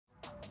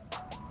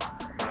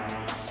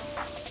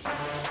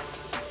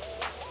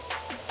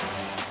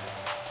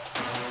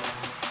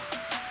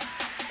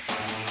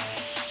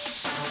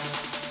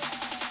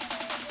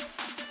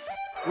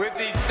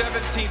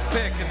13th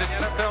pick in the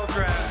NFL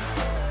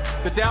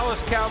draft, the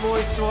Dallas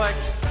Cowboys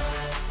select.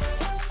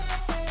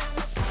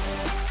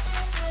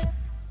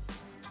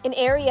 An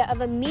area of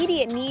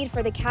immediate need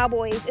for the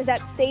Cowboys is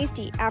at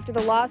safety after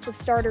the loss of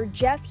starter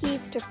Jeff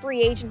Heath to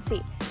free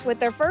agency. With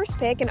their first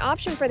pick, an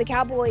option for the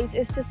Cowboys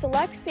is to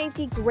select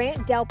safety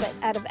Grant Delpit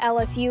out of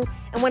LSU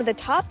and one of the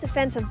top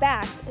defensive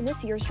backs in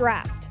this year's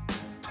draft.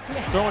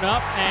 Thrown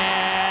up,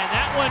 and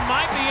that one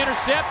might be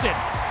intercepted.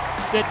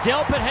 Did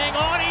Delpit hang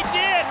on? He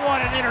did.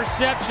 What an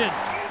interception.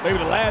 Maybe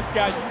the last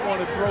guy you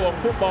want to throw a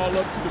football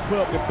up to the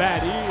public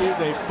bat. He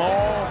is a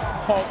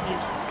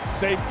ball-hawking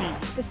safety.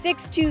 The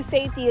 6'2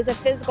 safety is a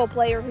physical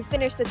player who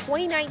finished the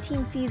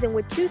 2019 season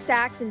with 2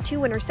 sacks and 2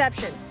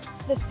 interceptions.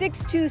 The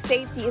 6'2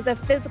 safety is a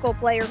physical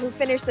player who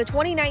finished the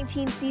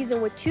 2019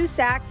 season with 2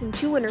 sacks and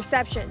 2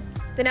 interceptions.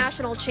 The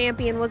national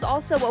champion was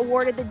also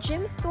awarded the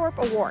Jim Thorpe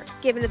Award,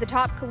 given to the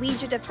top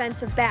collegiate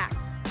defensive back.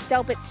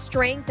 Delpit's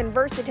strength and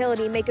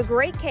versatility make a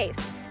great case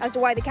as to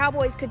why the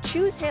Cowboys could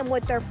choose him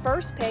with their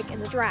first pick in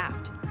the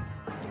draft.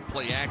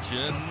 Play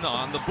action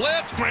on the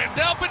blitz. Grant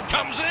Delpit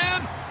comes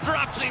in,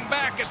 drops him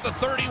back at the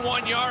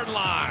 31-yard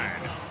line.